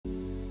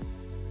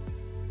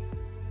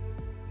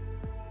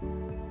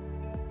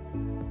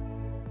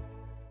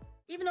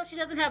even though she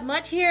doesn't have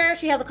much here,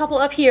 she has a couple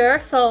up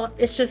here. So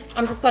it's just,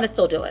 I'm just gonna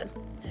still do it.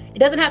 It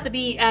doesn't have to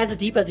be as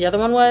deep as the other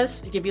one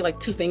was. It could be like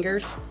 2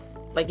 fingers.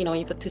 Like, you know, when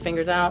you put 2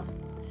 fingers out.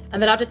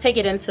 And then I'll just take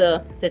it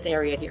into this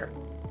area here.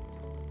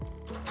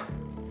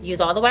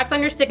 Use all the wax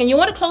on your stick, and you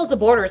want to close the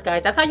borders,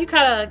 guys. That's how you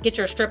kind of get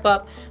your strip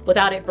up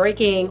without it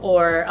breaking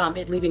or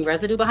it leaving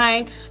residue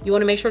behind. You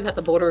want to make sure that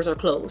the borders are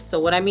closed. So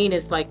what I mean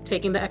is like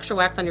taking the extra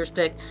wax on your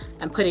stick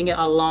and putting it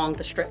along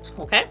the strip,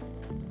 okay?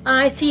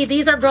 I see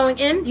these are growing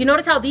in. You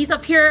notice how these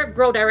up here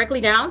grow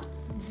directly down?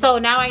 So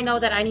now I know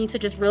that I need to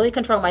just really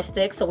control my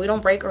stick so we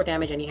don't break or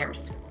damage any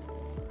hairs.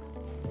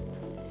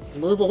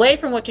 Move away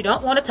from what you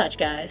don't want to touch,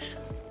 guys.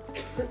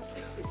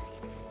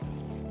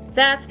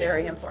 That's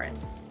very important.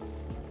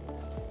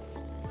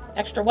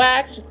 Extra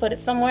wax, just put it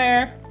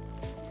somewhere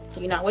so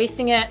you're not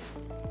wasting it.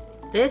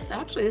 This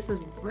is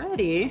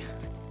ready.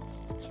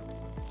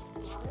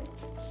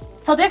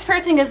 So this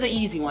piercing is the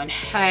easy one.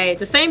 Alright,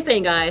 the same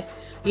thing, guys.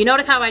 You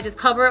notice how I just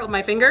cover it with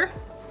my finger?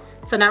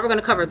 So now we're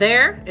gonna cover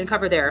there and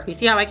cover there. You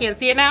see how I can't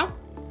see it now?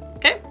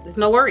 Okay, there's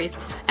no worries.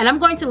 And I'm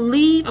going to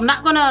leave, I'm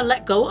not gonna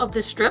let go of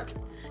this strip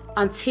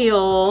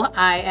until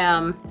I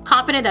am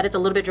confident that it's a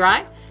little bit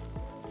dry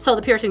so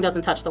the piercing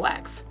doesn't touch the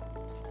wax.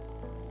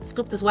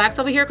 Scoop this wax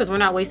over here because we're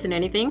not wasting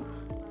anything.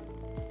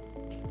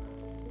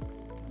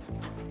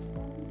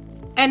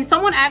 And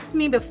someone asked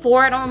me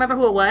before, I don't remember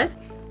who it was,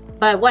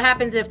 but what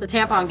happens if the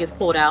tampon gets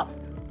pulled out?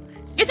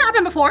 It's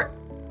happened before.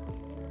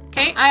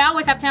 Okay, I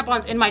always have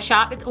tampons in my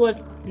shop. It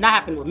was not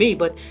happened with me,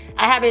 but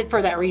I have it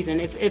for that reason.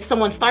 If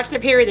someone starts their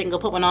period, they can go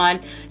put one on.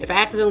 If I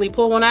accidentally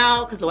pull one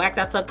out because the wax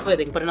got stuck to it,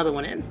 they can put another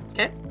one in,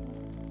 okay?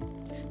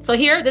 So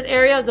here, this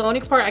area is the only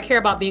part I care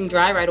about being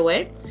dry right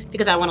away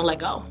because I want to let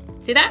go.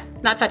 See that?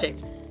 Not touching.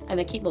 And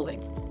then keep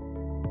moving.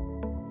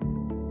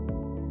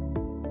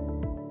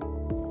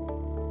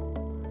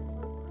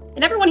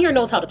 And everyone here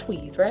knows how to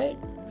tweeze, right?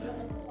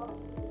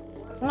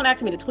 Someone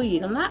asked me to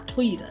tweeze. I'm not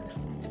tweezing.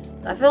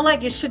 I feel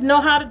like you should know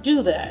how to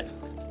do that.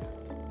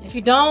 If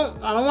you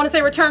don't, I don't want to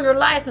say return your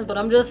license, but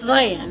I'm just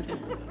saying.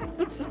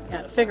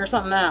 Gotta figure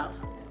something out.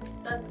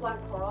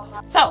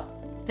 So,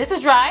 this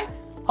is dry.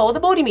 Hold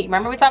the booty meat.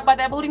 Remember we talked about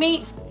that booty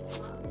meat?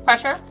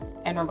 Pressure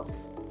and remove.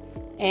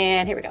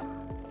 And here we go.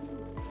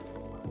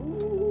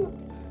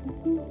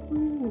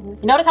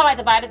 You notice how I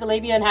divided the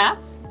labia in half?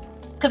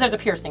 Because there's a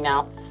piercing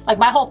now. Like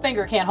my whole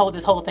finger can't hold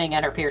this whole thing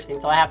and her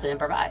piercing, so I have to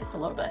improvise a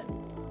little bit.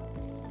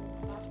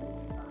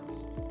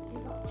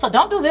 So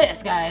don't do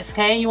this, guys,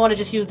 okay? You want to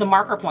just use the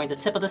marker point, the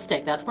tip of the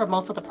stick. That's where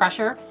most of the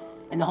pressure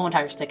in the whole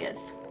entire stick is.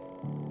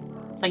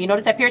 So you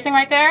notice that piercing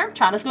right there?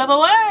 Trying to slip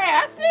away,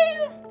 I see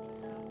you.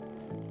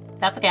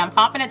 That's okay, I'm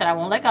confident that I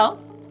won't let go.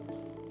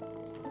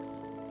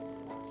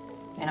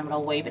 And I'm gonna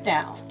wave it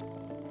down.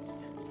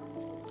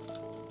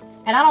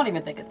 And I don't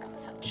even think it's gonna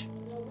touch.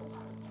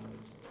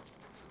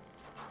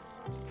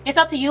 It's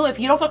up to you. If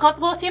you don't feel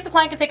comfortable, see if the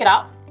client can take it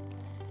out.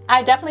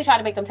 I definitely try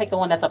to make them take the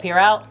one that's up here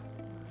out.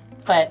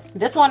 But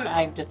this one,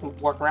 I just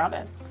work around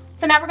it.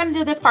 So now we're gonna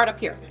do this part up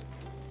here.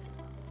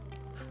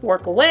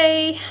 Work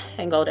away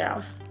and go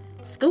down.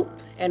 Scoop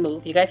and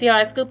move. You guys see how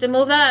I scooped and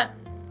moved that?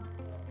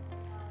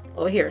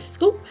 Over here,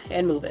 scoop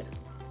and move it.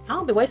 I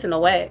don't be wasting no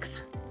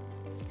wax.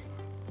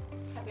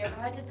 Have you ever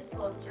had to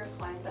disclose to your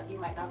client that you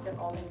might not get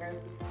all the hairs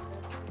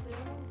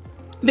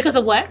because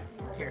of what?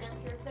 piercing?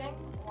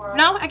 Or...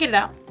 No, I get it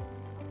out.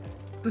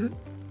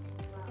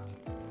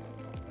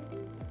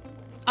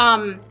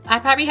 I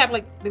probably have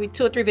like maybe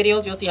 2 or 3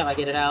 videos. You'll see how I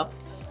get it out.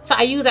 So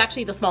I use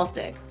actually the small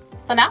stick.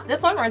 So now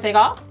this one we're gonna take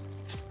off.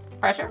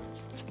 Pressure.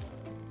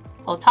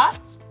 Hold taut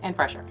and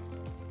pressure.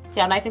 See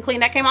how nice and clean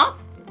that came off?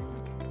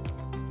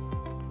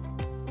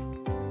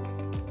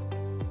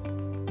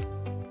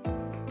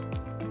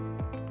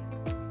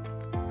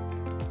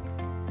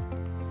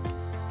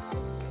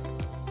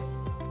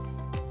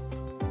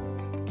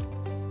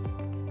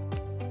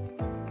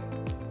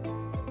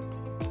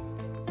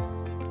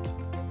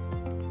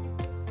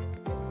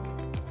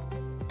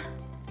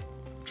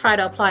 Try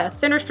to apply a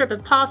thinner strip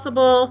if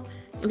possible,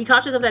 and be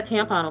cautious of that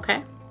tampon,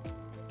 okay?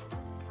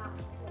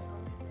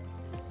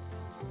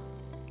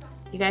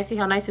 You guys see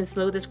how nice and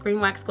smooth this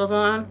cream wax goes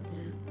on?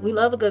 We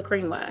love a good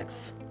cream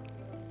wax.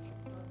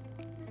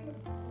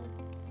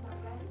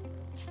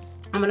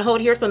 I'm gonna hold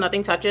here so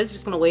nothing touches.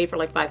 Just gonna wait for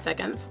like 5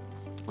 seconds.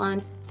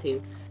 1,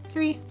 2,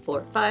 3,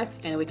 4, 5,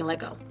 and then we can let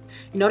go.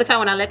 You notice how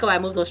when I let go, I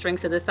move those strings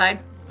to this side?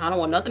 I don't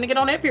want nothing to get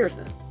on that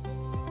piercing.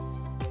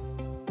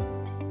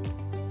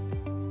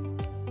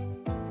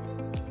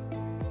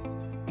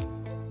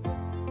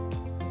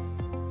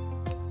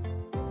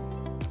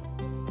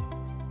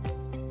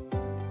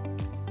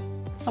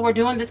 So we're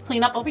doing this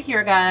cleanup over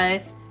here,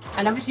 guys.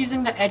 And I'm just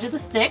using the edge of the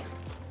stick.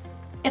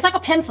 It's like a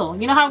pencil.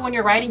 You know how when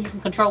you're writing, you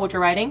can control what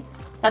you're writing?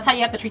 That's how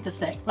you have to treat the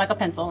stick, like a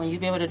pencil, and you'll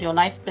be able to do a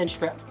nice thin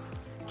strip.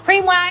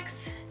 Cream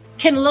wax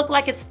can look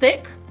like it's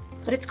thick,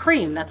 but it's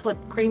cream. That's what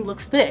cream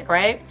looks thick,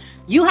 right?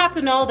 You have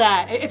to know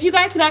that. If you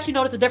guys can actually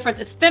notice the difference,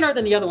 it's thinner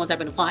than the other ones I've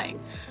been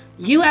applying.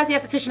 You as the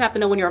esthetician have to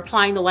know when you're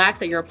applying the wax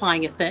that you're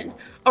applying it thin,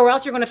 or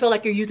else you're gonna feel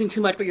like you're using too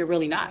much, but you're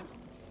really not.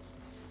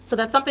 So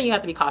that's something you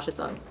have to be cautious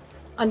of.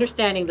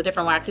 Understanding the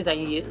different waxes that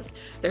you use.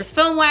 There's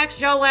film wax,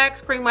 gel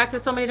wax, cream wax.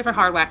 There's so many different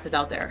hard waxes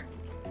out there.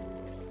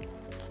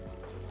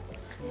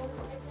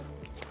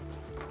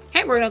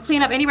 Okay, we're gonna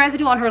clean up any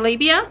residue on her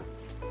labia.